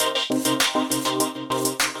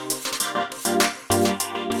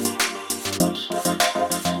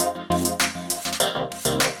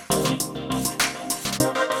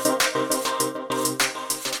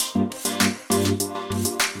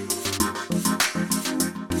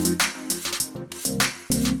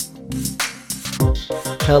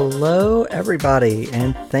Hello, everybody,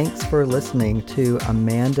 and thanks for listening to A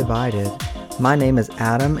Man Divided. My name is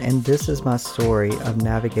Adam, and this is my story of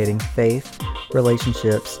navigating faith,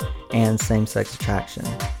 relationships, and same-sex attraction.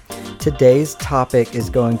 Today's topic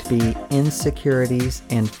is going to be insecurities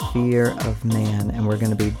and fear of man, and we're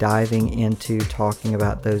going to be diving into talking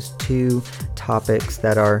about those two topics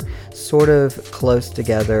that are sort of close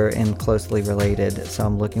together and closely related. So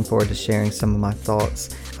I'm looking forward to sharing some of my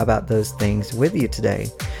thoughts about those things with you today.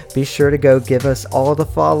 Be sure to go give us all the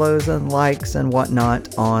follows and likes and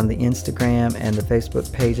whatnot on the Instagram and the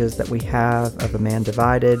Facebook pages that we have of A Man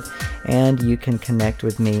Divided, and you can connect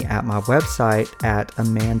with me at my website at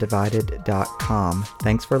amandivided.com.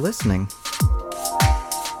 Thanks for listening.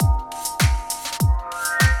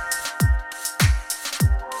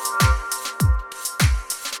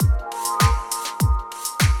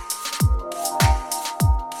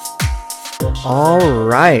 All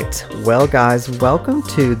right. Well, guys, welcome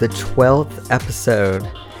to the 12th episode.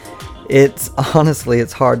 It's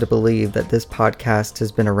hard to believe that this podcast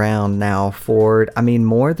has been around now for,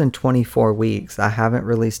 more than 24 weeks. I haven't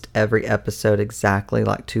released every episode exactly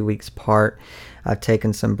like 2 weeks apart. I've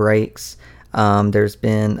taken some breaks. There's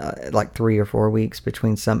been like 3 or 4 weeks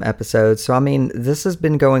between some episodes. So, this has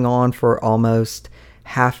been going on for almost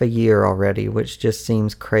half a year already, which just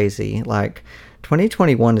seems crazy.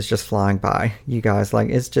 2021 is just flying by, you guys.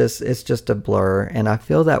 It's just a blur, and I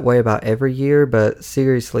feel that way about every year, but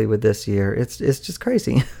seriously with this year, it's just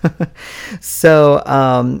crazy.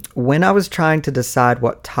 So when I was trying to decide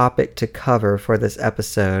what topic to cover for this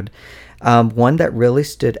episode, one that really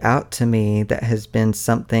stood out to me that has been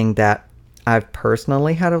something that I've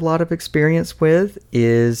personally had a lot of experience with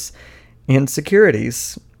is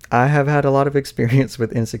insecurities. I have had a lot of experience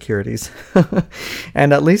with insecurities.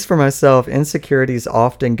 And at least for myself, insecurities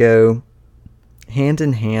often go hand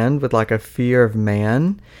in hand with a fear of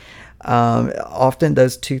man. Often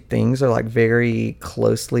those two things are very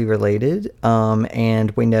closely related.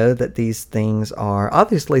 And we know that these things are,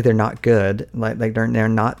 obviously they're not good. They're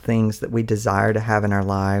not things that we desire to have in our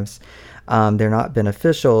lives. They're not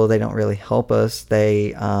beneficial. They don't really help us.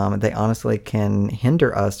 They honestly can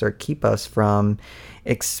hinder us or keep us from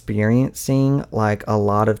experiencing a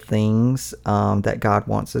lot of things that God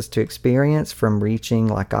wants us to experience, from reaching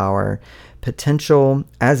our potential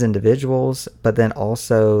as individuals, but then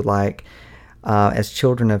also as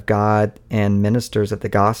children of God and ministers of the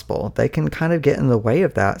gospel. They can kind of get in the way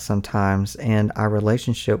of that sometimes and our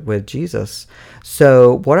relationship with Jesus.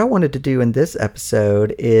 So what I wanted to do in this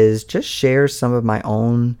episode is just share some of my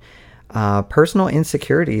own personal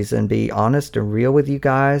insecurities and be honest and real with you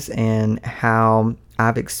guys, and how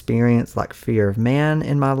I've experienced fear of man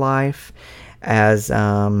in my life as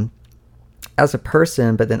a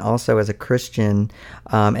person, but then also as a Christian,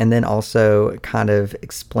 and then also kind of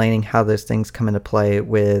explaining how those things come into play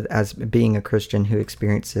with as being a Christian who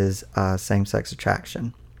experiences same-sex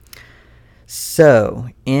attraction. So,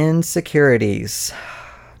 insecurities,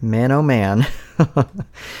 man oh man,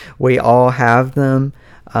 we all have them.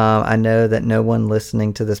 I know that no one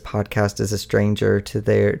listening to this podcast is a stranger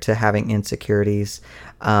to having insecurities.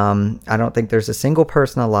 I don't think there's a single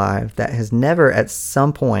person alive that has never at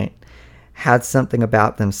some point had something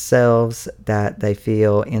about themselves that they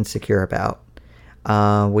feel insecure about.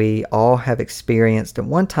 We all have experienced at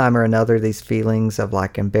one time or another these feelings of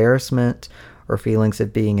embarrassment, or feelings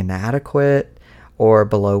of being inadequate or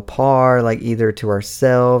below par, either to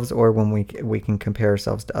ourselves or when we can compare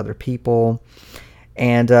ourselves to other people.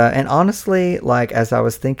 And honestly, as I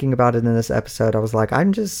was thinking about it in this episode, I was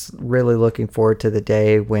I'm just really looking forward to the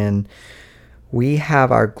day when we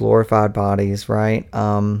have our glorified bodies, right?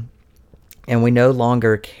 And we no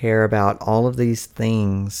longer care about all of these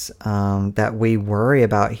things that we worry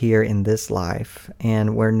about here in this life.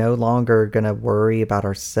 And we're no longer going to worry about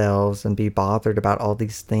ourselves and be bothered about all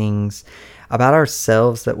these things about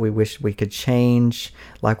ourselves that we wish we could change.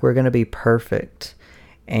 We're going to be perfect.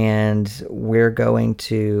 And we're going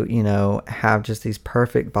to, have just these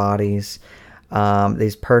perfect bodies,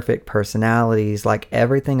 these perfect personalities.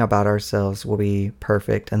 Everything about ourselves will be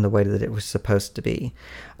perfect in the way that it was supposed to be.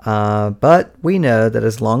 But we know that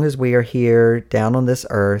as long as we are here down on this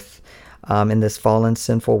earth, in this fallen,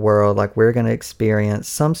 sinful world, we're going to experience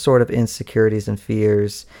some sort of insecurities and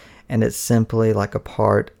fears. And it's simply a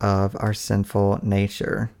part of our sinful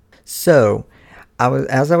nature. So,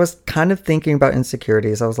 as I was kind of thinking about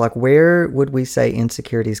insecurities, I was where would we say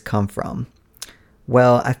insecurities come from?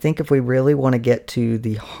 Well, I think if we really want to get to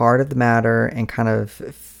the heart of the matter and kind of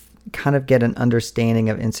kind of get an understanding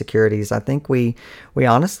of insecurities, I think we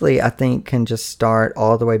honestly, I think, can just start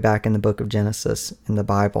all the way back in the book of Genesis in the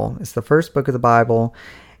Bible. It's the first book of the Bible,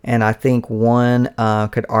 and I think one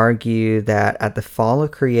could argue that at the fall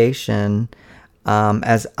of creation,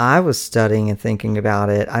 as I was studying and thinking about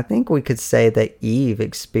it, I think we could say that Eve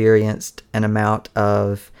experienced an amount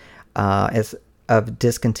of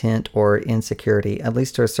discontent or insecurity, at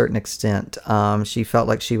least to a certain extent. She felt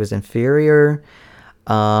like she was inferior.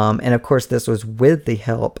 And of course, this was with the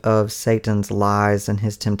help of Satan's lies and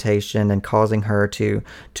his temptation, and causing her to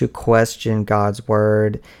question God's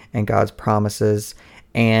word and God's promises.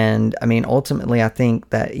 And I mean, ultimately, I think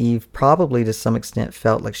that Eve probably to some extent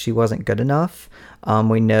felt like she wasn't good enough.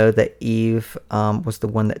 We know that Eve was the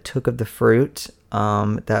one that took of the fruit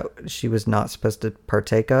that she was not supposed to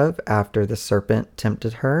partake of after the serpent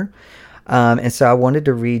tempted her. And so I wanted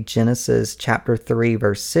to read Genesis chapter 3,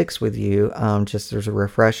 verse 6 with you, just as a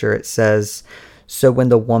refresher. It says, "So when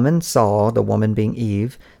the woman being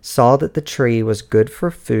Eve, saw that the tree was good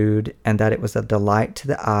for food, and that it was a delight to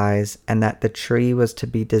the eyes, and that the tree was to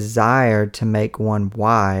be desired to make one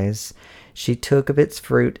wise, she took of its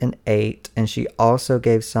fruit and ate, and she also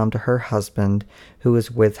gave some to her husband who was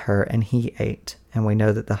with her, and he ate." And we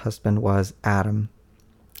know that the husband was Adam.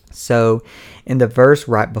 So in the verse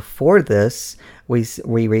right before this,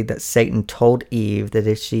 we read that Satan told Eve that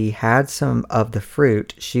if she had some of the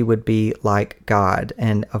fruit, she would be like God.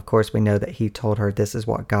 And of course, we know that he told her this is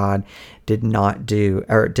what God did not do,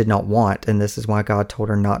 or did not want. And this is why God told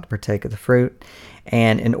her not to partake of the fruit.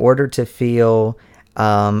 And in order to feel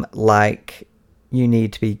like you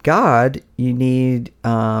need to be God, you need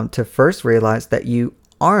to first realize that you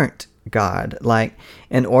aren't God. Like,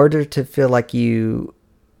 in order to feel like you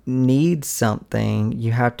need something,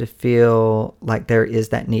 you have to feel like there is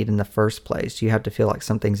that need in the first place. You have to feel like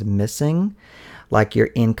something's missing, like you're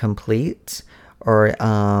incomplete, or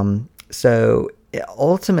so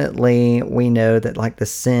ultimately we know that, like, the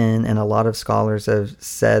sin, and a lot of scholars have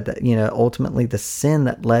said that, ultimately the sin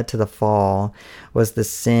that led to the fall was the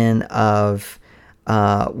sin of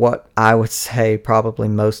what I would say probably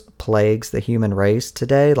most plagues the human race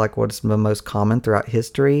today, like what's the most common throughout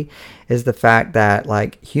history, is the fact that,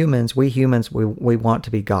 like, we want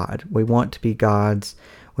to be God. We want to be gods.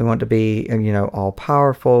 We want to be, all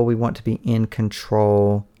powerful. We want to be in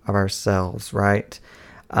control of ourselves, right?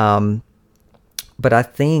 But I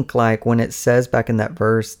think, like, when it says back in that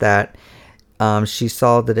verse that she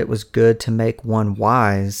saw that it was good to make one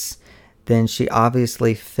wise, then she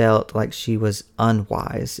obviously felt like she was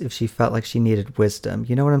unwise, if she felt like she needed wisdom.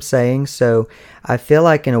 You know what I'm saying? So I feel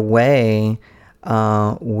like, in a way,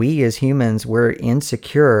 we as humans, we're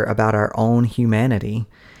insecure about our own humanity.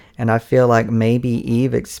 And I feel like maybe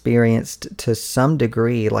Eve experienced, to some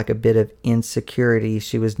degree, like a bit of insecurity.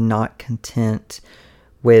 She was not content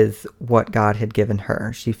with what God had given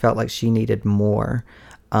her. She felt like she needed more.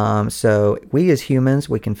 So we as humans,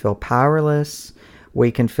 we can feel powerless. We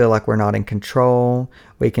can feel like we're not in control.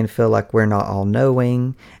 We can feel like we're not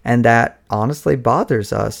all-knowing. And that honestly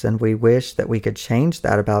bothers us. And we wish that we could change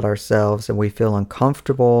that about ourselves. And we feel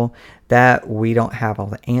uncomfortable that we don't have all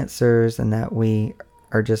the answers, and that we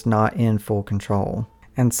are just not in full control.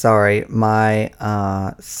 And sorry, my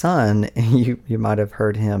son, you might have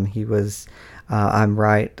heard him. He was, I'm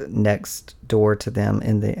right next door to them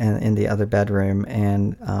in the other bedroom.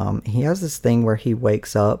 And he has this thing where he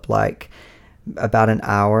wakes up like about an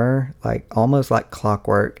hour, like almost like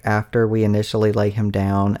clockwork, after we initially lay him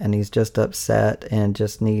down, and he's just upset and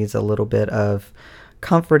just needs a little bit of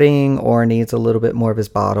comforting, or needs a little bit more of his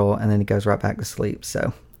bottle, and then he goes right back to sleep.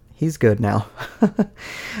 So he's good now.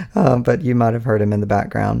 But you might have heard him in the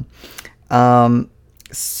background.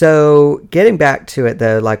 So getting back to it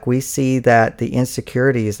though, like, we see that the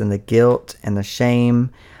insecurities and the guilt and the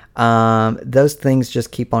shame, those things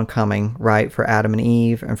just keep on coming, right, for Adam and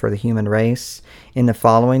Eve and for the human race. In the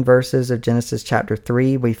following verses of Genesis chapter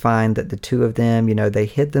 3, we find that the two of them, they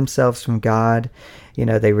hid themselves from God.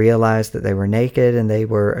 They realized that they were naked and they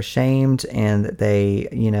were ashamed, and that they,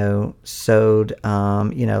 sewed,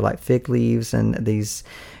 like fig leaves and these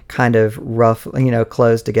kind of rough,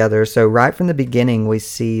 clothes together. So right from the beginning, we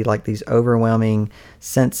see like these overwhelming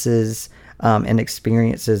senses and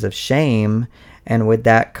experiences of shame. And with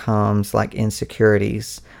that comes like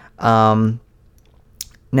insecurities. Now,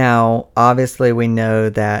 obviously, we know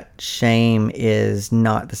that shame is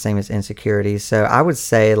not the same as insecurities. So I would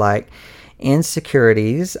say, like,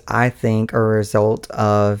 insecurities, I think, are a result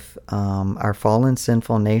of our fallen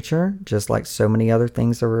sinful nature, just like so many other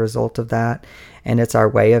things are a result of that. And it's our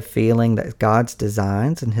way of feeling that God's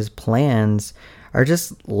designs and his plans are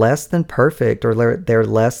just less than perfect, or they're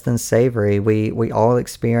less than savory. We all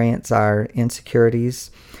experience our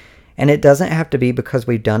insecurities. And it doesn't have to be because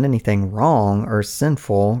we've done anything wrong or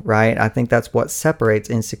sinful, right? I think that's what separates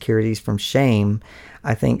insecurities from shame.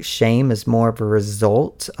 I think shame is more of a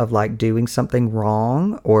result of like doing something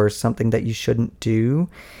wrong or something that you shouldn't do,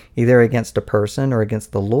 either against a person or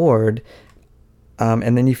against the Lord.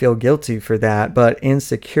 And then you feel guilty for that. But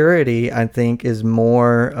insecurity, I think, is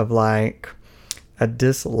more of like a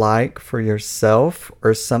dislike for yourself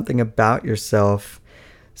or something about yourself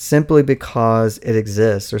simply because it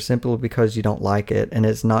exists or simply because you don't like it. And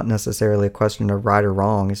it's not necessarily a question of right or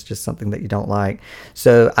wrong. It's just something that you don't like.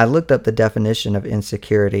 So I looked up the definition of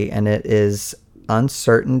insecurity, and it is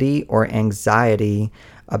uncertainty or anxiety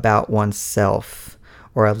about oneself,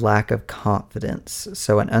 or a lack of confidence.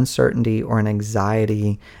 So an uncertainty or an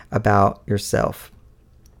anxiety about yourself.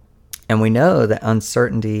 And we know that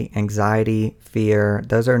uncertainty, anxiety, fear,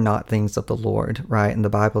 those are not things of the Lord, right? And the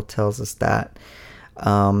Bible tells us that.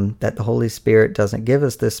 That the Holy Spirit doesn't give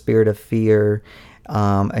us this spirit of fear,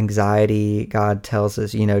 anxiety. God tells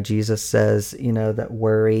us, Jesus says, that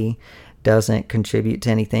worry doesn't contribute to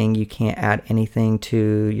anything. You can't add anything to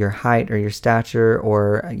your height or your stature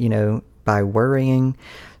or, by worrying.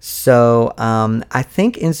 So I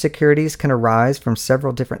think insecurities can arise from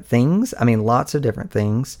several different things. I mean, lots of different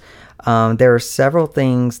things. There are several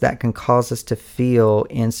things that can cause us to feel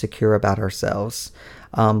insecure about ourselves.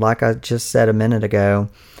 Like I just said a minute ago,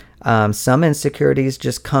 some insecurities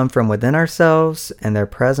just come from within ourselves, and they're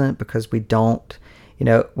present because we don't,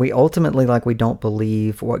 we ultimately, we don't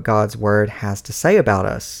believe what God's word has to say about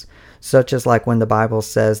us. Such as like when the Bible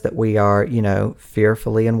says that we are,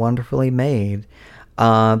 fearfully and wonderfully made.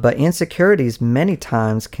 But insecurities many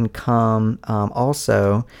times can come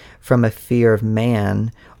also from a fear of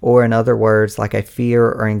man, or in other words, like a fear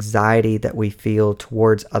or anxiety that we feel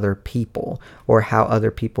towards other people or how other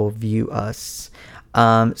people view us.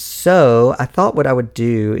 So I thought what I would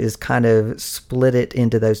do is kind of split it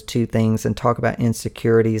into those two things and talk about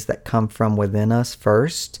insecurities that come from within us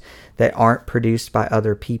first, that aren't produced by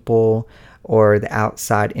other people or the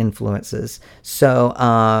outside influences.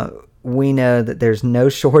 So we know that there's no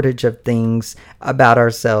shortage of things about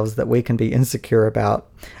ourselves that we can be insecure about.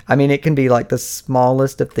 I mean, it can be like the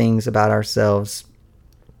smallest of things about ourselves.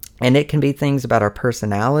 And it can be things about our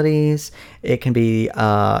personalities. It can be,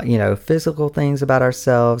 physical things about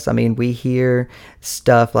ourselves. I mean, we hear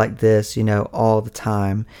stuff like this, all the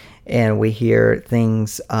time. And we hear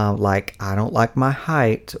things like, I don't like my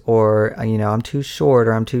height, or, I'm too short,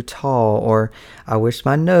 or I'm too tall, or I wish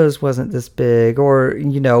my nose wasn't this big, or,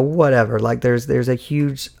 whatever. Like there's a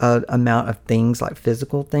huge amount of things, like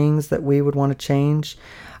physical things that we would want to change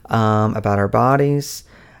about our bodies,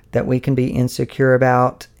 that we can be insecure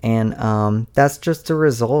about. And that's just a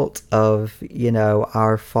result of,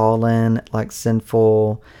 our fallen,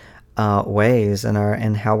 sinful ways,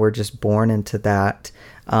 and how we're just born into that.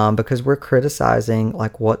 Because we're criticizing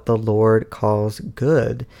what the Lord calls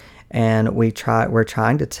good, and we're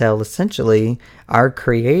trying to tell essentially our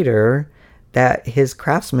Creator that His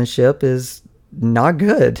craftsmanship is not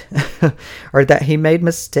good, or that He made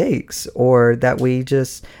mistakes, or that we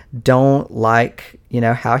just don't like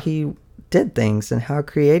how He did things and how He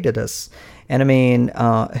created us. And I mean,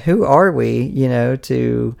 who are we,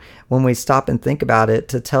 to, when we stop and think about it,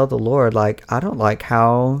 to tell the Lord, I don't like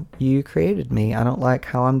how you created me. I don't like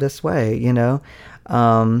how I'm this way,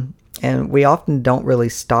 And we often don't really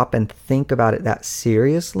stop and think about it that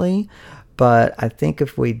seriously. But I think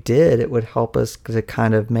if we did, it would help us to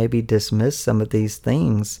kind of maybe dismiss some of these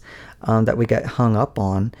things that we get hung up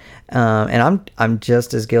on. And I'm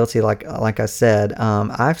just as guilty, like I said.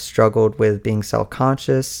 I've struggled with being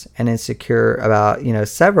self-conscious and insecure about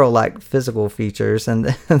several physical features, and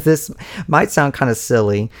this might sound kind of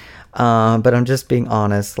silly, but I'm just being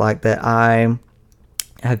honest. That I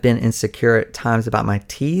have been insecure at times about my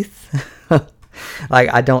teeth.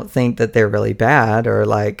 I don't think that they're really bad, or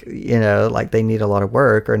they need a lot of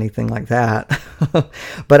work or anything like that.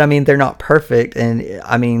 But I mean, they're not perfect. And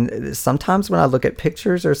I mean, sometimes when I look at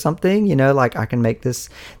pictures or something, I can make these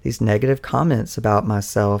negative comments about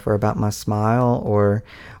myself or about my smile or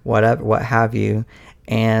whatever, what have you.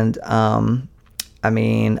 And I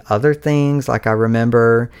mean, other things, I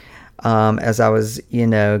remember as I was,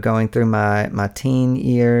 going through my teen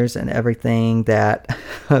years and everything, that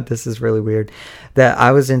this is really weird, that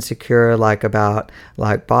I was insecure, about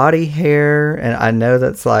body hair. And I know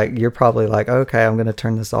that's you're probably okay, I'm going to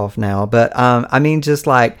turn this off now. But I mean, just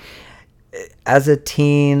as a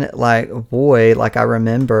teen, boy, I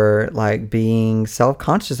remember being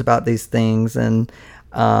self-conscious about these things. And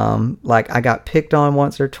Like I got picked on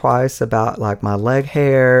once or twice about like my leg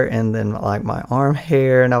hair and then like my arm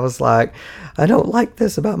hair. And I was like, I don't like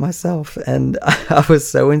this about myself. And I was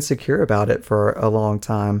so insecure about it for a long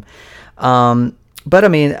time. But I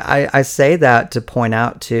mean, I say that to point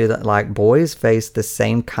out too that like boys face the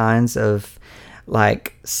same kinds of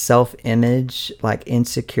like self-image, like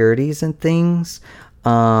insecurities and things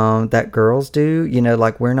that girls do. You know,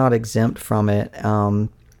 like we're not exempt from it.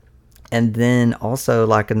 And then also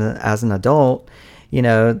like as an adult, you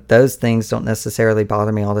know, those things don't necessarily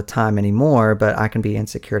bother me all the time anymore, but I can be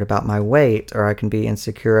insecure about my weight, or I can be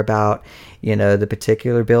insecure about, you know, the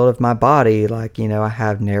particular build of my body. Like, you know, I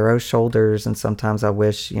have narrow shoulders, and sometimes I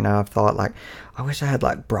wish, you know, I've thought like, I wish I had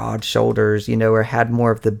like broad shoulders, you know, or had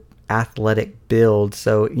more of the athletic build.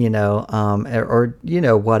 So, you know, or, you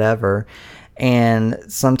know, whatever. And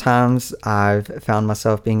sometimes I've found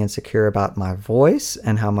myself being insecure about my voice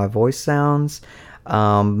and how my voice sounds.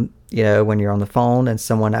 You know, when you're on the phone and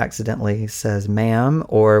someone accidentally says ma'am,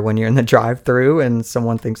 or when you're in the drive-thru and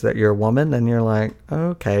someone thinks that you're a woman, and you're like,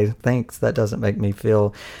 okay, thanks. That doesn't make me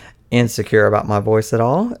feel insecure about my voice at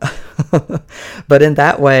all. But in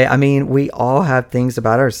that way, I mean, we all have things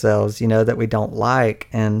about ourselves, you know, that we don't like.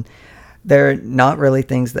 And they're not really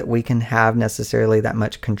things that we can have necessarily that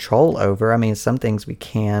much control over. I mean, some things we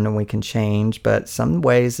can and we can change, but some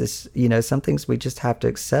ways is, you know, some things we just have to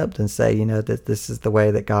accept and say, you know, that this is the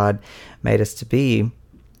way that God made us to be.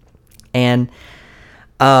 And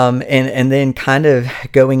then kind of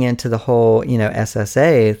going into the whole, you know,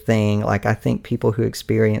 SSA thing, like I think people who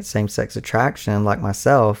experience same-sex attraction, like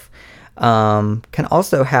myself, can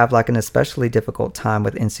also have like an especially difficult time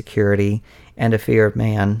with insecurity and a fear of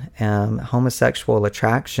man. Homosexual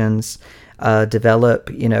attractions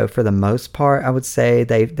develop, you know, for the most part, I would say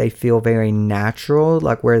they feel very natural,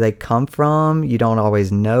 like where they come from. You don't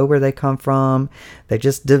always know where they come from. They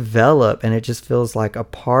just develop, and it just feels like a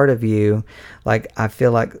part of you. Like I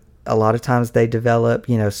feel like a lot of times they develop,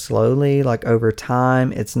 you know, slowly, like over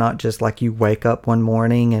time. It's not just like you wake up one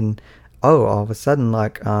morning and, oh, all of a sudden,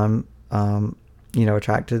 like, you know,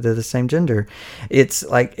 attracted to the same gender. It's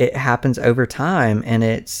like it happens over time, and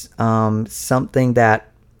it's something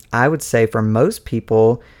that I would say for most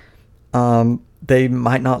people, they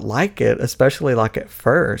might not like it, especially like at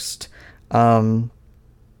first. I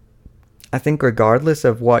think regardless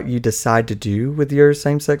of what you decide to do with your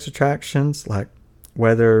same-sex attractions, like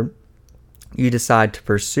whether you decide to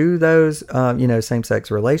pursue those, you know,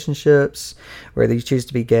 same-sex relationships, whether you choose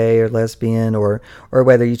to be gay or lesbian, or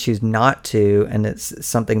whether you choose not to, and it's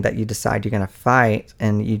something that you decide you're going to fight,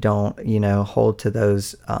 and you don't, you know, hold to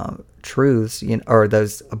those truths, you know, or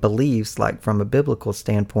those beliefs, like from a biblical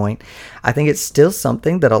standpoint. I think it's still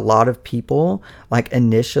something that a lot of people like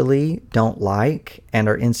initially don't like and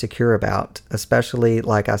are insecure about, especially,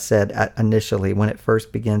 like I said, initially when it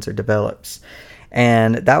first begins or develops.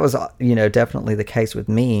 And that was, you know, definitely the case with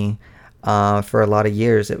me. For a lot of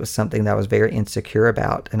years, it was something that I was very insecure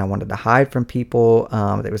about, and I wanted to hide from people.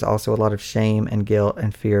 There was also a lot of shame and guilt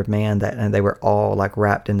and fear of man, and they were all like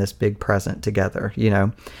wrapped in this big present together, you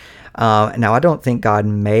know. Now, I don't think God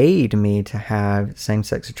made me to have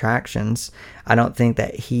same-sex attractions. I don't think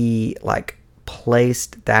that he like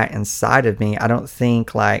placed that inside of me. I don't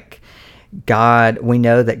think like God, we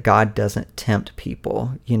know that God doesn't tempt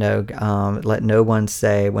people, you know, let no one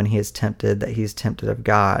say when he is tempted that he's tempted of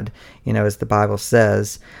God, you know, as the Bible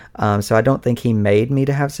says. So I don't think he made me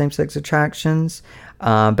to have same-sex attractions,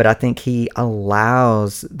 but I think he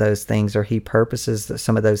allows those things, or he purposes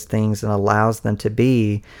some of those things and allows them to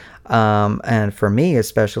be, and for me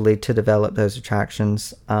especially, to develop those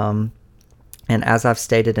attractions. And as I've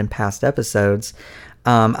stated in past episodes,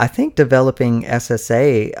 I think developing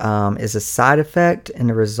SSA is a side effect and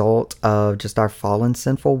a result of just our fallen,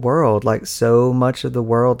 sinful world. Like so much of the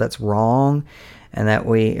world that's wrong, and that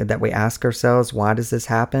we ask ourselves, why does this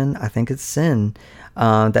happen? I think it's sin,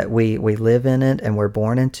 that we live in it and we're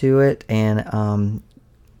born into it. And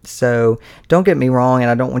so don't get me wrong, and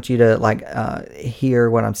I don't want you to like hear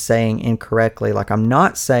what I'm saying incorrectly. Like I'm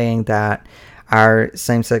not saying that our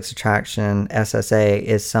same-sex attraction, SSA,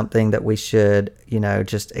 is something that we should, you know,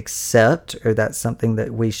 just accept, or that's something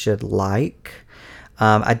that we should like.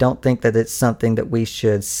 I don't think that it's something that we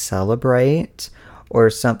should celebrate, or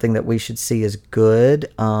something that we should see as good,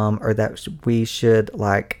 or that we should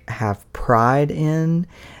like have pride in.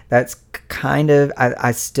 That's kind of,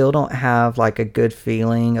 I still don't have like a good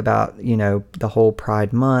feeling about, you know, the whole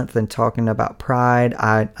Pride Month and talking about pride.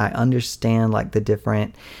 I understand like the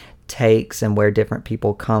different takes and where different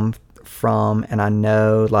people come from, and I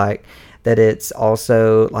know like that it's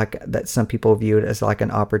also like that some people view it as like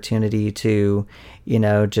an opportunity to,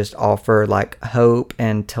 just offer like hope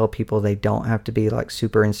and tell people they don't have to be like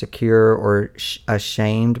super insecure or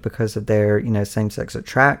ashamed because of their, same-sex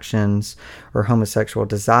attractions or homosexual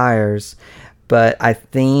desires. But I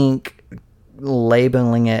think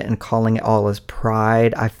labeling it and calling it all as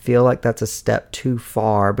pride, I feel like that's a step too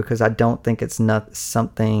far, because I don't think it's not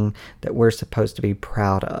something that we're supposed to be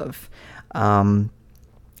proud of.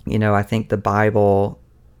 I think the Bible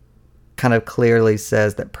kind of clearly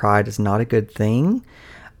says that pride is not a good thing.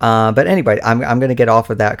 But anyway, I'm going to get off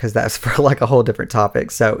of that because that's for like a whole different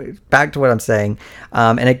topic. So back to what I'm saying.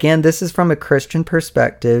 And again, this is from a Christian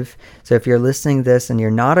perspective. So if you're listening to this and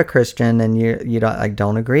you're not a Christian and you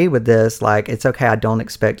don't agree with this, like, it's okay. I don't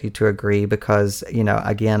expect you to agree because,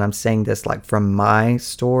 again, I'm saying this like from my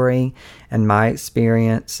story and my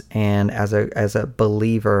experience and as a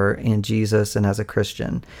believer in Jesus and as a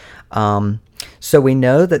Christian. So we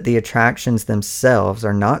know that the attractions themselves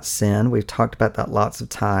are not sin. We've talked about that lots of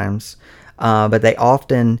times. But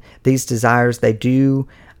these desires,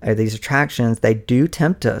 these attractions, they do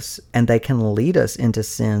tempt us and they can lead us into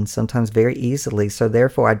sin sometimes very easily. So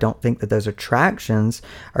therefore, I don't think that those attractions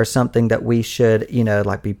are something that we should,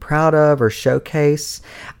 like be proud of or showcase.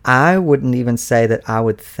 I wouldn't even say that I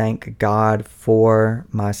would thank God for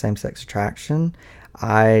my same-sex attraction.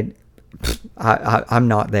 I'm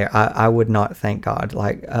not there. I would not thank God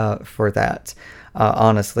for that.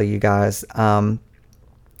 Honestly, you guys,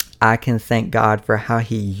 I can thank God for how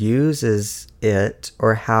he uses it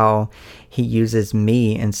or how he uses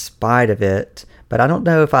me in spite of it. But I don't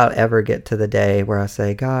know if I'll ever get to the day where I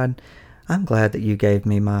say, God, I'm glad that you gave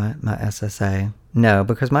me my SSA. No,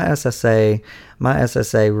 because my SSA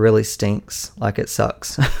really stinks. Like, it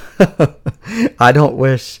sucks. I don't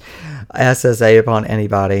wish SSA upon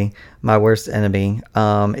anybody, my worst enemy.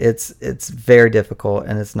 It's very difficult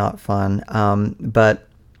and it's not fun. But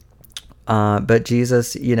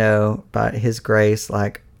Jesus, by his grace,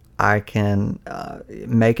 like, I can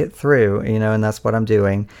make it through, and that's what I'm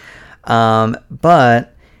doing.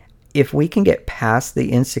 But if we can get past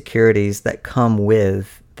the insecurities that come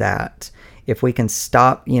with that, if we can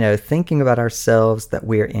stop, thinking about ourselves that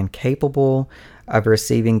we're incapable of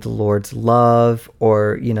receiving the Lord's love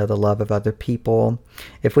or, the love of other people,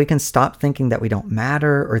 if we can stop thinking that we don't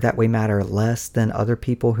matter or that we matter less than other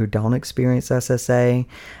people who don't experience SSA,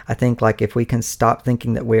 I think like if we can stop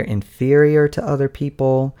thinking that we're inferior to other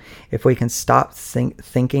people, if we can stop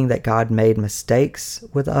thinking that God made mistakes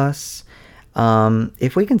with us,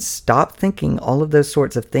 if we can stop thinking all of those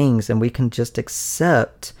sorts of things and we can just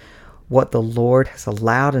accept what the Lord has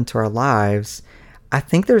allowed into our lives, I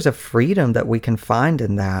think there's a freedom that we can find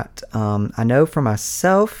in that. I know for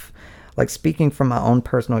myself, like speaking from my own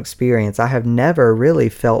personal experience, I have never really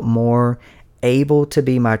felt more able to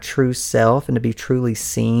be my true self and to be truly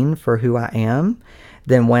seen for who I am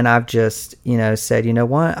than when I've just, said, you know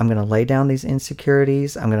what, I'm going to lay down these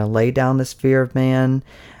insecurities. I'm going to lay down this fear of man.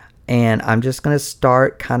 And I'm just going to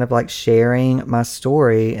start kind of like sharing my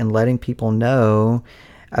story and letting people know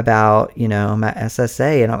about, my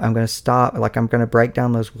SSA. And I'm going to stop, like, I'm going to break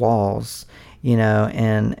down those walls,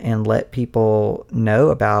 and let people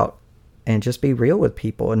know about, and just be real with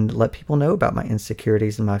people and let people know about my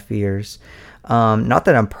insecurities and my fears. Not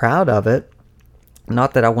that I'm proud of it.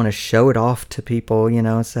 Not that I want to show it off to people,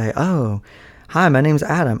 and say, oh, hi, my name's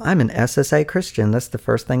Adam. I'm an SSA Christian. That's the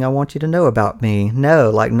first thing I want you to know about me. No,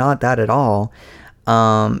 like, not that at all.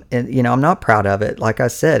 And, I'm not proud of it. Like I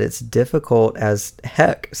said, it's difficult as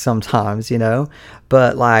heck sometimes,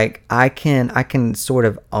 but like, I can sort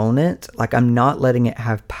of own it. Like, I'm not letting it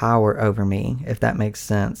have power over me, if that makes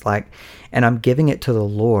sense. Like, and I'm giving it to the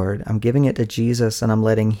Lord. I'm giving it to Jesus, and I'm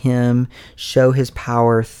letting him show his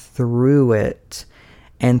power through it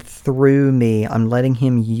and through me. I'm letting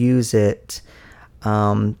him use it.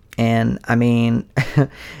 And I mean,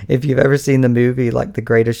 if you've ever seen the movie, like The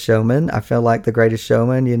Greatest Showman, I feel like The Greatest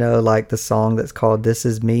Showman, like the song that's called This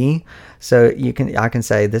Is Me. So I can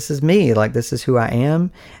say, this is me, like, this is who I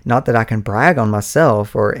am. Not that I can brag on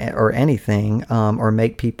myself or anything, or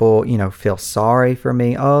make people, feel sorry for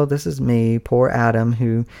me. Oh, this is me, poor Adam,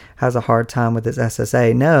 who has a hard time with his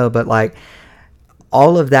SSA. No, but like,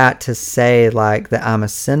 all of that to say, like, that I'm a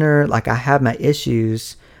sinner, like, I have my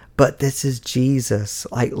issues, but this is Jesus.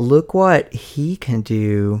 Like, look what he can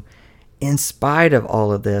do in spite of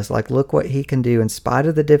all of this. Like, look what he can do in spite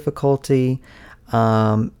of the difficulty.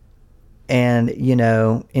 And,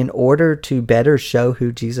 in order to better show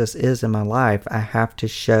who Jesus is in my life, I have to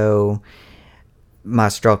show my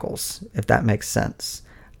struggles, if that makes sense,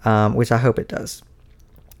 which I hope it does.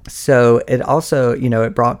 So it also,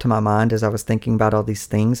 it brought to my mind as I was thinking about all these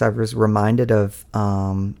things, I was reminded of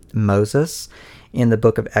Moses in the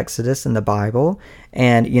book of Exodus in the Bible.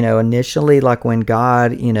 And, initially, like when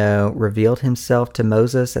God, revealed himself to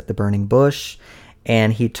Moses at the burning bush,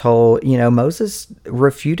 and he told, Moses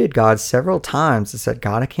refuted God several times and said,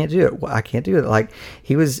 God, I can't do it. I can't do it. Like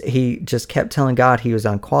he just kept telling God he was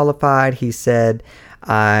unqualified. He said,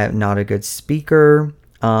 I'm not a good speaker.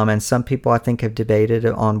 And some people, I think, have debated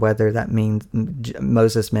on whether that means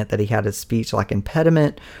Moses meant that he had a speech like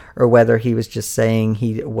impediment, or whether he was just saying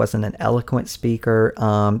he wasn't an eloquent speaker.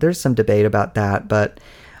 There's some debate about that, but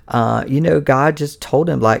God just told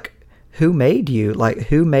him, like, who made you? Like,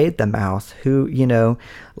 who made the mouth? Who,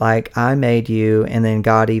 like, I made you. And then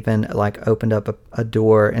God even like opened up a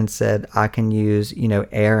door and said, I can use,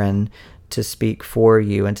 Aaron to speak for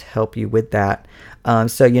you and to help you with that.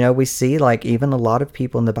 So, we see like even a lot of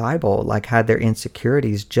people in the Bible like had their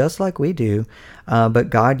insecurities just like we do, but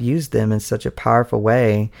God used them in such a powerful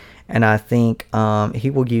way. And I think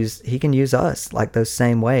he can use us like those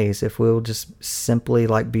same ways if we'll just simply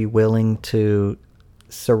like be willing to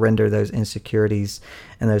surrender those insecurities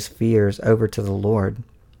and those fears over to the Lord.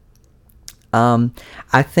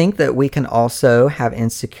 I think that we can also have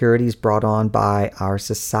insecurities brought on by our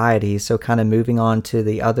society. So, kind of moving on to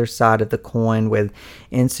the other side of the coin with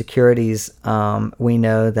insecurities, we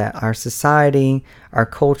know that our society, our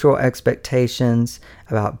cultural expectations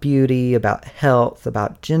about beauty, about health,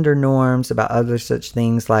 about gender norms, about other such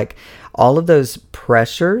things, like all of those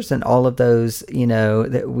pressures and all of those,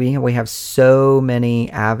 that we have so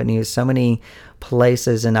many avenues, so many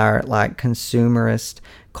places in our like consumerist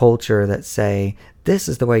culture that say, this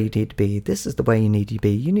is the way you need to be, this is the way you need to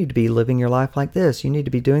be living your life like this, you need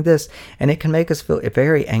to be doing this. And it can make us feel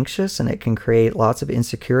very anxious, and it can create lots of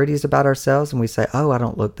insecurities about ourselves. And we say, oh, I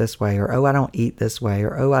don't look this way, or oh, I don't eat this way,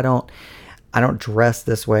 or oh, I don't dress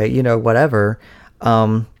this way, whatever.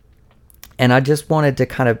 And I just wanted to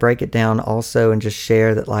kind of break it down also and just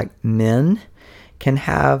share that like men can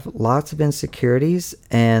have lots of insecurities.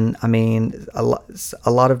 And I mean, a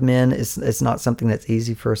lot of men, it's not something that's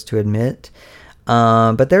easy for us to admit.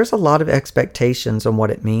 But there's a lot of expectations on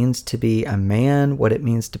what it means to be a man, what it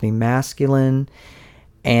means to be masculine.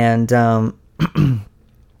 And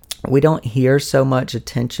we don't hear so much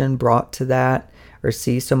attention brought to that, or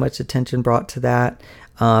see so much attention brought to that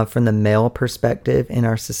from the male perspective in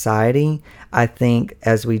our society, I think,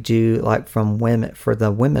 as we do like from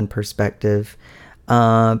the women perspective.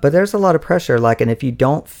 But there's a lot of pressure, like, and if you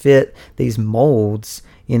don't fit these molds,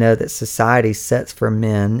 that society sets for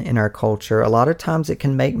men in our culture, a lot of times it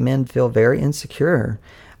can make men feel very insecure.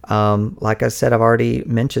 Like I said, I've already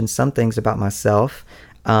mentioned some things about myself,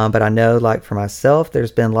 but I know, like, for myself,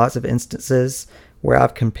 there's been lots of instances where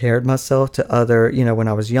I've compared myself to other, when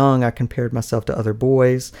I was young, I compared myself to other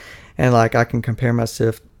boys, and like I can compare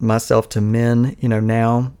myself to men,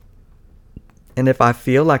 now. And if I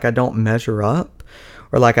feel like I don't measure up,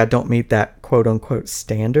 or like I don't meet that quote unquote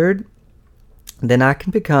standard, then I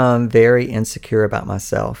can become very insecure about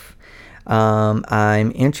myself.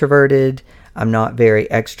 I'm introverted. I'm not very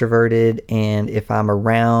extroverted. And if I'm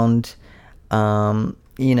around,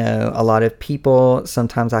 a lot of people,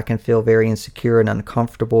 sometimes I can feel very insecure and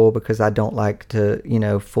uncomfortable because I don't like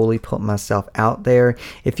to, fully put myself out there.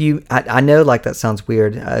 I know like that sounds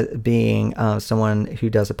weird, being someone who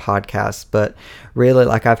does a podcast, but really,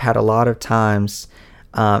 like, I've had a lot of times,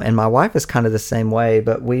 and my wife is kind of the same way,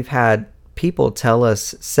 but we've had people tell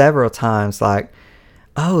us several times, like,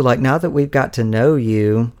 oh, like, now that we've got to know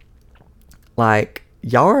you, like,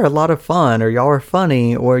 y'all are a lot of fun, or y'all are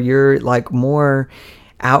funny, or you're like more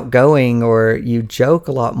outgoing, or you joke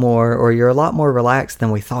a lot more, or you're a lot more relaxed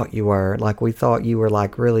than we thought you were. Like, we thought you were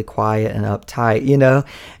like really quiet and uptight,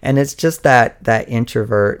 and it's just that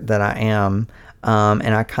introvert that I am.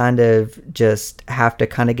 And I kind of just have to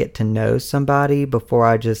kind of get to know somebody before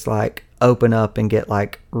I just like open up and get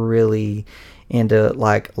like really into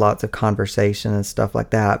like lots of conversation and stuff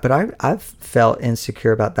like that. But I've felt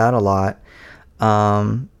insecure about that a lot,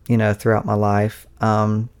 throughout my life.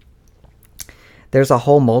 There's a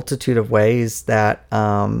whole multitude of ways that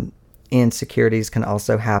insecurities can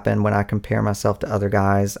also happen when I compare myself to other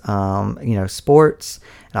guys. Sports,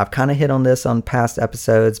 and I've kind of hit on this on past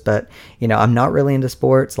episodes, but I'm not really into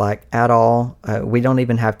sports like at all. We don't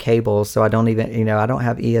even have cable, so I don't even, I don't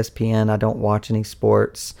have ESPN. I don't watch any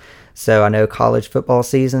sports. So I know college football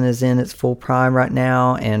season is in its full prime right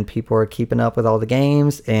now, and people are keeping up with all the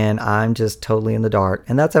games, and I'm just totally in the dark,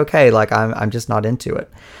 and that's okay. Like, I'm just not into it.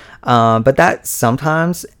 But that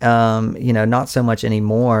sometimes, not so much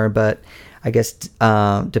anymore, but I guess,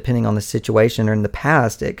 depending on the situation or in the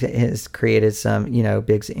past, it has created some,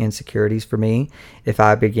 big insecurities for me if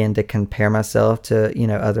I begin to compare myself to,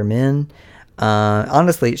 other men.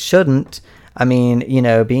 Honestly, it shouldn't. I mean,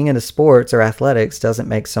 being into sports or athletics doesn't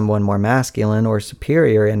make someone more masculine or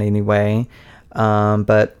superior in any way.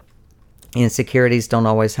 But insecurities don't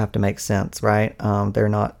always have to make sense, right? They're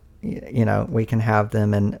not, we can have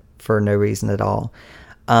them and for no reason at all.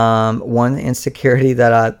 One insecurity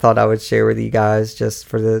that I thought I would share with you guys, just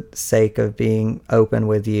for the sake of being open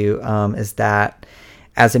with you, is that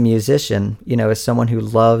as a musician, as someone who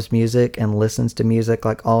loves music and listens to music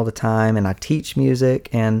like all the time, and I teach music,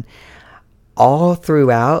 and all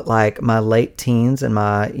throughout like my late teens and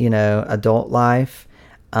my, adult life,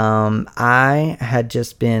 I had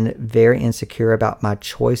just been very insecure about my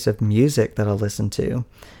choice of music that I listened to.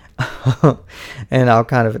 And I'll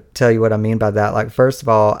kind of tell you what I mean by that. Like, first of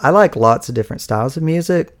all, I like lots of different styles of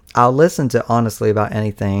music. I'll listen to honestly about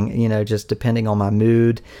anything, just depending on my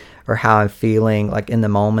mood or how I'm feeling like in the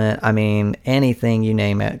moment. I mean, anything, you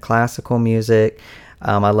name it. Classical music.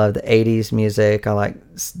 I love the 80s music. I like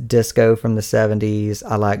disco from the 70s.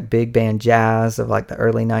 I like big band jazz of like the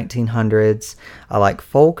early 1900s. I like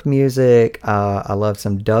folk music. I love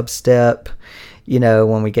some dubstep.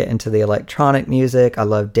 When we get into the electronic music, I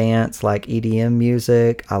love dance, like EDM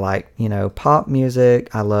music. I like, pop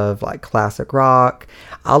music. I love like classic rock.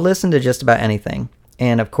 I'll listen to just about anything.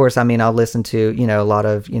 And of course, I mean, I'll listen to, a lot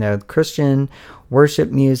of, Christian worship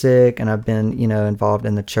music, and I've been, involved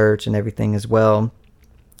in the church and everything as well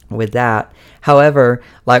with that. However,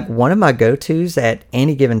 like one of my go-tos at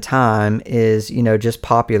any given time is, just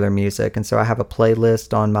popular music. And so I have a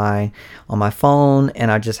playlist on my phone,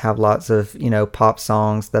 and I just have lots of, pop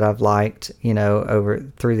songs that I've liked, over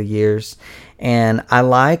through the years. And I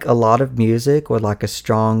like a lot of music with like a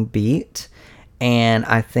strong beat. And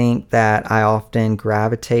I think that I often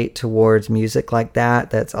gravitate towards music like that.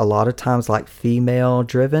 That's a lot of times like female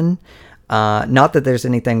driven. Not that there's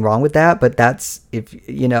anything wrong with that, but that's, if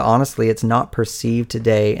honestly, it's not perceived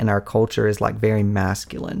today in our culture as like very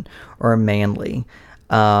masculine or manly.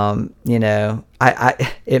 It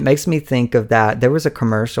makes me think of that. There was a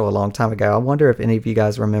commercial a long time ago. I wonder if any of you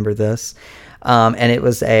guys remember this. And it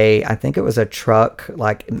was I think it was a truck,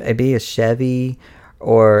 like maybe a Chevy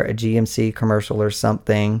or a GMC commercial or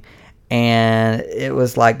something. And it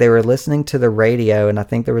was like they were listening to the radio, and I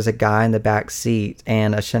think there was a guy in the back seat,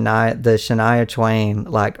 and the Shania Twain,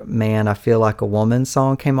 like, Man, I Feel Like a Woman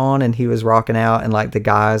song came on, and he was rocking out, and like the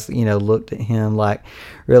guys, looked at him like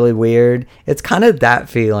really weird. It's kind of that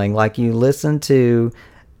feeling, like you listen to,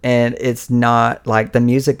 and it's not like the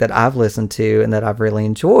music that I've listened to and that I've really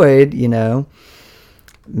enjoyed,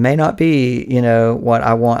 may not be, what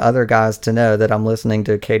I want other guys to know, that I'm listening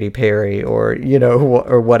to Katy Perry or,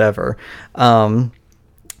 or whatever. And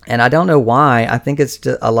I don't know why. I think it's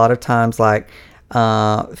just a lot of times like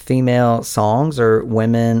female songs or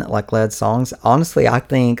women like led songs. Honestly, I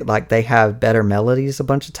think like they have better melodies a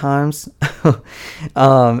bunch of times,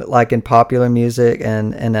 like in popular music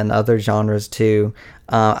and in other genres too.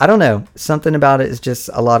 I don't know. Something about it is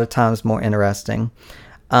just a lot of times more interesting.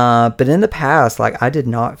 But in the past, like I did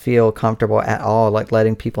not feel comfortable at all, like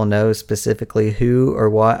letting people know specifically who or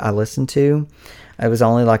what I listened to. It was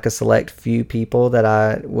only like a select few people that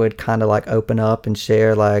I would kind of like open up and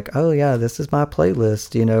share like, oh yeah, this is my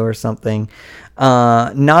playlist, or something.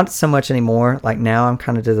 Not so much anymore. Like now I'm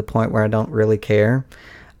kind of to the point where I don't really care.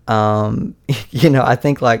 I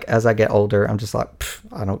think like as I get older, I'm just like,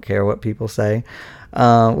 I don't care what people say,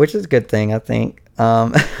 which is a good thing, I think.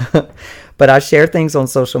 But I share things on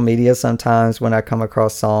social media sometimes when I come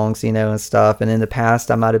across songs, and stuff. And in the past,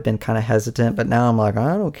 I might have been kind of hesitant, but now I'm like,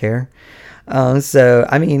 I don't care. So,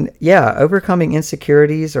 I mean, yeah, overcoming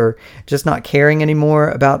insecurities or just not caring anymore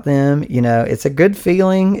about them, it's a good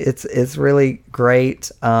feeling. It's really great.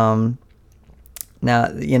 Now,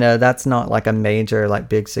 that's not like a major, like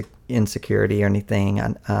big insecurity or anything.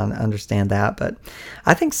 I understand that. But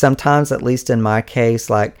I think sometimes, at least in my case,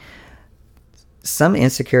 like, some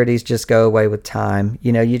insecurities just go away with time.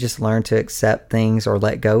 You just learn to accept things or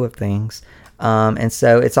let go of things. And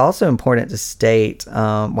so it's also important to state,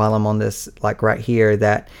 while I'm on this, like right here,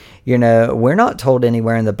 that, we're not told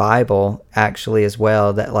anywhere in the Bible actually as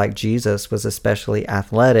well that like Jesus was especially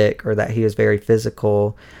athletic or that he was very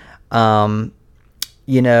physical. People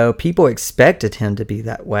expected him to be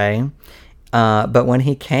that way. But when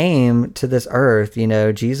he came to this earth,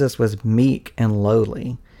 Jesus was meek and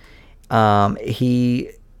lowly. He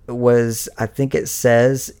was, I think it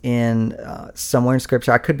says in somewhere in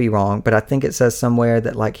scripture, I could be wrong, but I think it says somewhere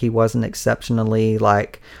that like he wasn't exceptionally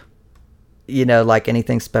like like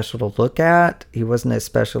anything special to look at. He wasn't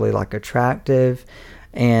especially like attractive.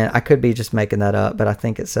 And I could be just making that up, but I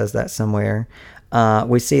think it says that somewhere.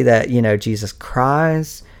 We see that, Jesus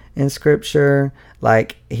cries in scripture,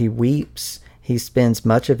 like he weeps. He spends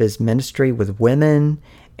much of his ministry with women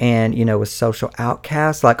and, with social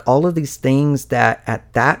outcasts, like all of these things that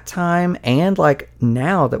at that time and like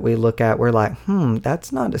now that we look at, we're like,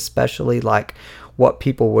 that's not especially like what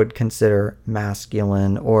people would consider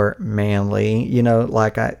masculine or manly, we know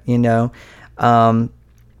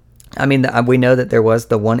that there was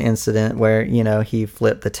the one incident where, he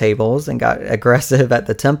flipped the tables and got aggressive at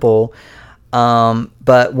the temple.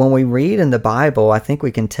 But when we read in the Bible, I think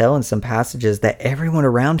we can tell in some passages that everyone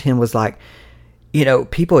around him was like,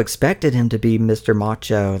 people expected him to be Mr.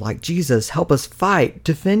 Macho, like, Jesus, help us fight,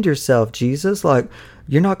 defend yourself, Jesus. Like,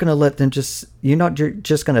 you're not going to let them you're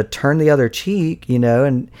just going to turn the other cheek,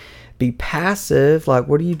 and be passive. Like,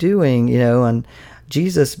 what are you doing? And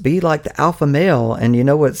Jesus, be like the alpha male. And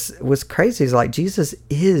what's crazy is like, Jesus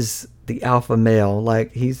is the alpha male.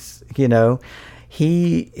 Like he's, but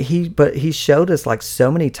he showed us like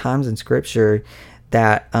so many times in scripture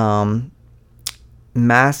that,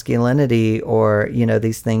 masculinity or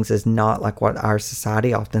these things is not like what our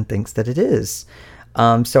society often thinks that it is.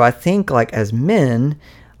 So I think like as men,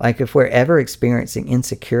 like if we're ever experiencing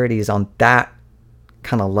insecurities on that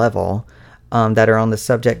kind of level, that are on the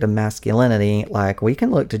subject of masculinity, like we can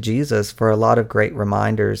look to Jesus for a lot of great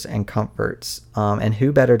reminders and comforts, and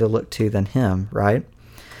who better to look to than him, right?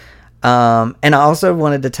 And I also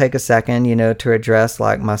wanted to take a second, to address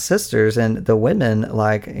like my sisters and the women,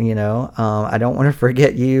 like, I don't want to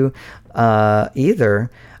forget you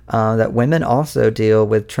either, that women also deal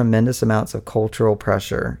with tremendous amounts of cultural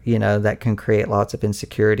pressure, that can create lots of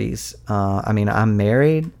insecurities. I'm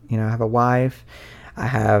married, I have a wife, I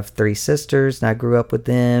have 3 sisters, and I grew up with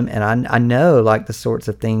them, and I know like the sorts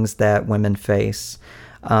of things that women face.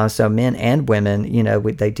 So men and women,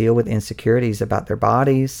 they deal with insecurities about their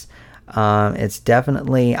bodies. It's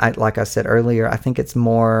definitely, like I said earlier, I think it's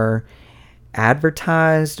more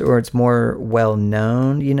advertised or it's more well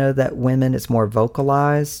known, that women, it's more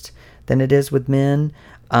vocalized than it is with men.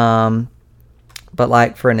 But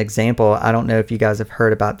like for an example, I don't know if you guys have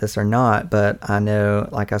heard about this or not, but I know,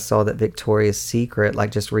 like I saw that Victoria's Secret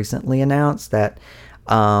like just recently announced that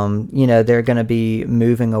they're going to be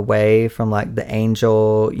moving away from like the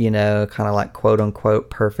angel, kind of like quote unquote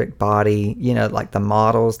perfect body, like the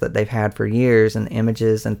models that they've had for years and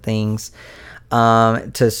images and things,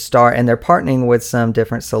 to start. And they're partnering with some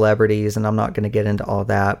different celebrities, and I'm not going to get into all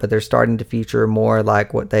that, but they're starting to feature more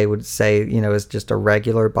like what they would say, is just a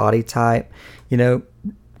regular body type,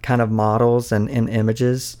 kind of models and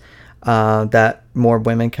images, that more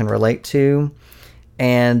women can relate to.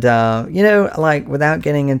 And, like without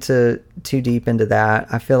getting into too deep into that,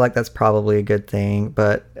 I feel like that's probably a good thing,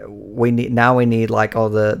 but we need like all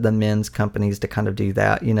the men's companies to kind of do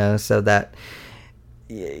that, so that,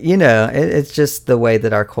 it's just the way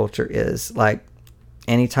that our culture is. Like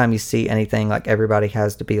anytime you see anything, like everybody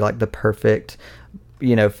has to be like the perfect,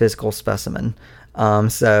 physical specimen.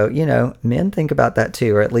 So, men think about that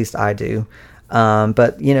too, or at least I do.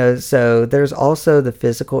 But, so there's also the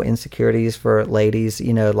physical insecurities for ladies,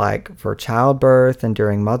 like for childbirth and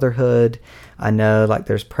during motherhood. I know like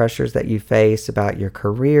there's pressures that you face about your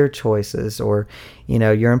career choices or,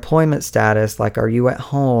 your employment status. Like, are you at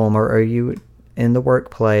home or are you in the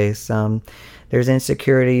workplace? There's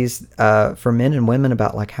insecurities, for men and women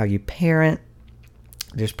about like how you parent.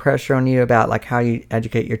 There's pressure on you about like how you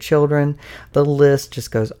educate your children. The list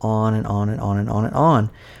just goes on and on and on and on and on.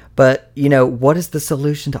 But, what is the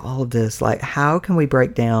solution to all of this? Like, how can we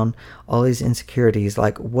break down all these insecurities?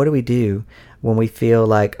 Like, what do we do when we feel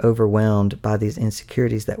like overwhelmed by these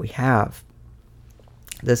insecurities that we have?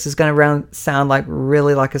 This is going to sound like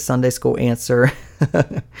really like a Sunday school answer.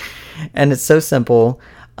 And it's so simple.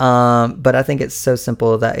 But I think it's so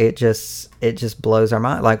simple that it just blows our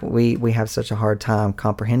mind. Like we have such a hard time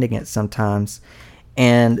comprehending it sometimes.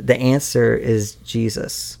 And the answer is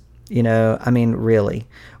Jesus. Really,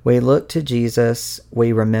 we look to Jesus.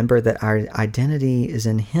 We remember that our identity is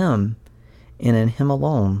in him and in him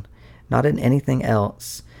alone, not in anything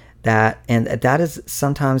else. That is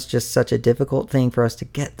sometimes just such a difficult thing for us to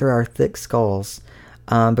get through our thick skulls,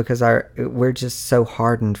 because we're just so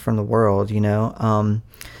hardened from the world,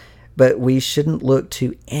 but we shouldn't look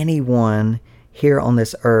to anyone here on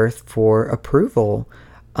this earth for approval.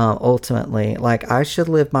 Ultimately, like I should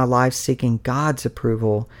live my life seeking God's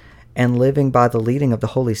approval and living by the leading of the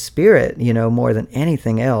Holy Spirit, more than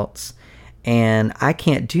anything else. And I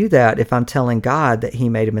can't do that if I'm telling God that he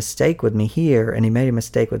made a mistake with me here and he made a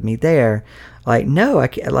mistake with me there. Like, no, I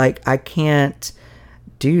can't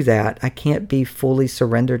do that. I can't be fully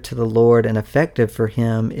surrendered to the Lord and effective for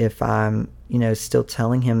him if I'm, still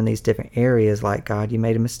telling him in these different areas, like, God, you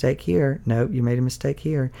made a mistake here. Nope, you made a mistake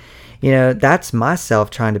here. That's myself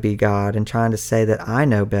trying to be God and trying to say that I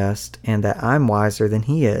know best and that I'm wiser than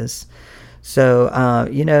he is. So,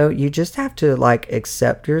 you just have to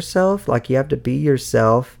accept yourself. You have to be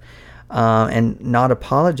yourself, and not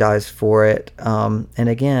apologize for it. And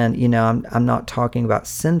again, I'm not talking about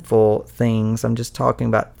sinful things. I'm just talking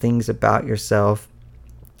about things about yourself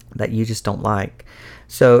that you just don't like.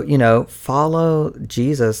 So, follow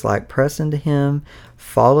Jesus, press into him,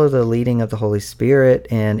 follow the leading of the Holy Spirit.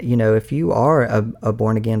 And, if you are a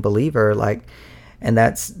born again believer, and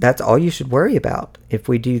that's all you should worry about. If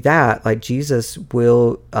we do that, Jesus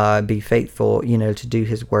will be faithful, to do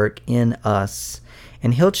his work in us.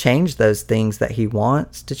 And he'll change those things that he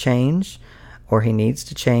wants to change or he needs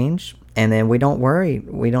to change. And then we don't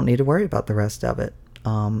need to worry about the rest of it.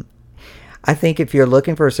 I think if you're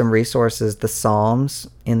looking for some resources, the Psalms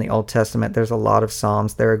in the Old Testament, there's a lot of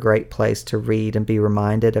Psalms. They're a great place to read and be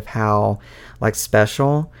reminded of how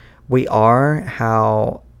special we are,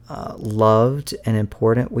 how loved and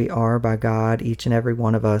important we are by God. Each and every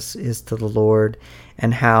one of us is to the Lord,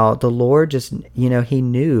 and how the Lord just, he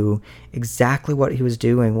knew exactly what he was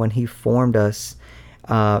doing when he formed us,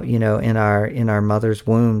 in our mother's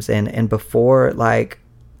wombs, and before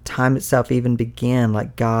time itself even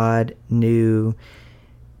began. God knew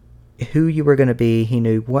who you were going to be. He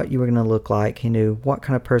knew what you were going to look like. He knew what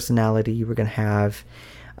kind of personality you were going to have.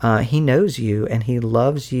 He knows you, and he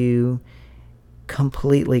loves you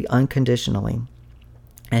completely, unconditionally,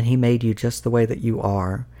 and he made you just the way that you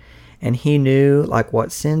are. And he knew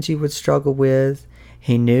what sins you would struggle with.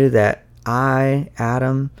 He knew that I,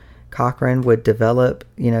 Adam Cochran, would develop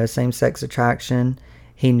same-sex attraction.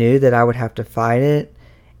 He knew that I would have to fight it,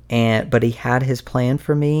 but he had his plan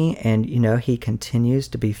for me, and he continues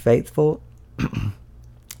to be faithful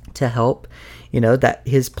to help that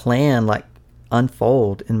his plan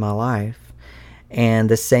unfold in my life. And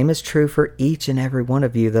the same is true for each and every one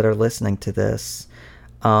of you that are listening to this.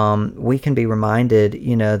 We can be reminded,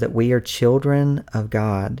 that we are children of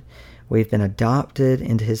God. We've been adopted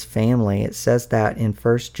into his family. It says that in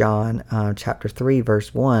 1 John chapter 3,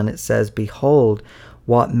 verse 1. It says, "Behold,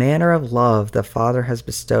 what manner of love the Father has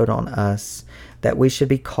bestowed on us, that we should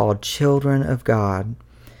be called children of God."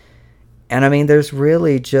 And I mean, there's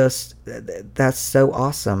really just, that's so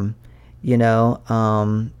awesome.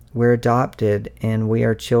 We're adopted and we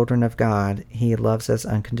are children of God. He loves us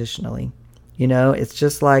unconditionally. It's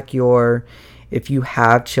just if you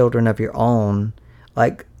have children of your own,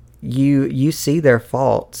 you see their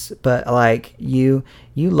faults, but you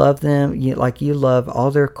love them. You love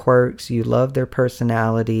all their quirks. You love their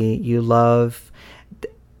personality. You love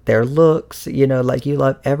their looks. You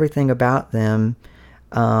love everything about them.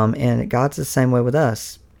 And God's the same way with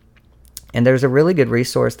us. And there's a really good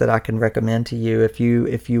resource that I can recommend to you if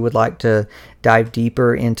you would like to dive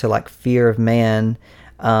deeper into fear of man.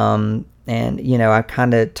 And I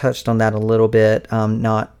kind of touched on that a little bit,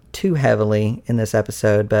 not too heavily in this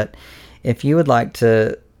episode, but if you would like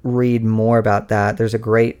to read more about that, there's a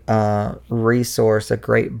great resource, a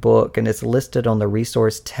great book, and it's listed on the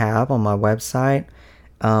resource tab on my website.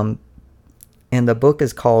 And the book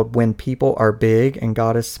is called "When People Are Big and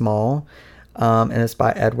God is Small." And it's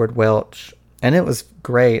by Edward Welch, and it was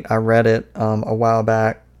great. I read it a while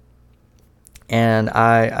back, and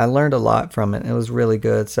I learned a lot from it. It was really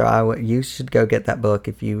good. So you should go get that book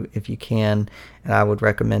if you can, and I would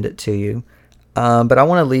recommend it to you. But I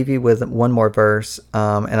want to leave you with one more verse,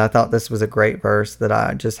 and I thought this was a great verse that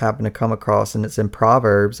I just happened to come across, and it's in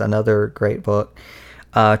Proverbs, another great book,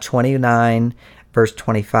 29 verse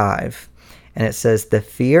 25, and it says, "The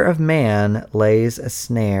fear of man lays a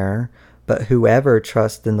snare, but whoever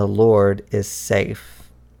trusts in the Lord is safe."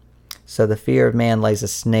 So the fear of man lays a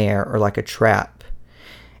snare, or a trap.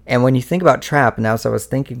 And when you think about trap, and as I was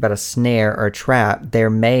thinking about a snare or a trap, they're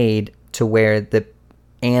made to where the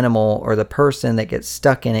animal or the person that gets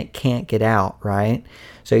stuck in it can't get out, right?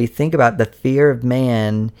 So you think about the fear of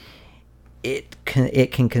man, it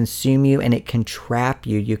can consume you and it can trap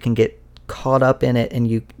you. You can get caught up in it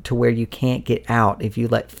and to where you can't get out if you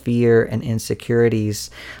let fear and insecurities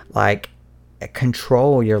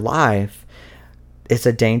control your life. It's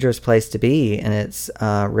a dangerous place to be, and it's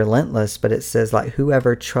relentless, but it says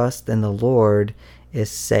whoever trusts in the Lord is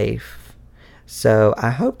safe. So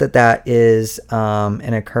I hope that is an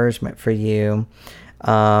encouragement for you.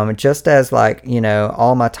 Just as like,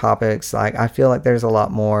 all my topics, like I feel like there's a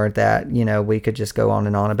lot more that, we could just go on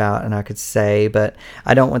and on about and I could say, but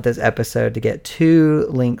I don't want this episode to get too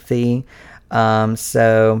lengthy.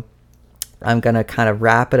 So I'm going to kind of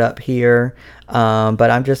wrap it up here. But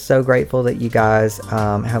I'm just so grateful that you guys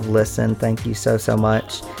have listened. Thank you so, so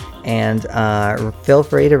much. And feel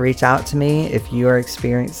free to reach out to me if you are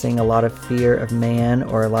experiencing a lot of fear of man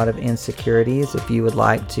or a lot of insecurities. If you would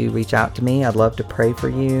like to reach out to me, I'd love to pray for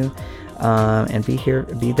you and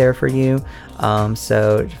be there for you.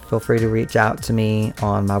 So feel free to reach out to me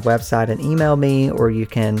on my website and email me, or you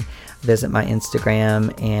can visit my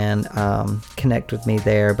Instagram and connect with me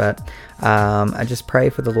there. But I just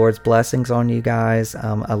pray for the Lord's blessings on you guys.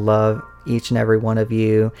 I love each and every one of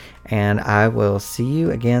you, and I will see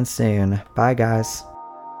you again soon. Bye, guys.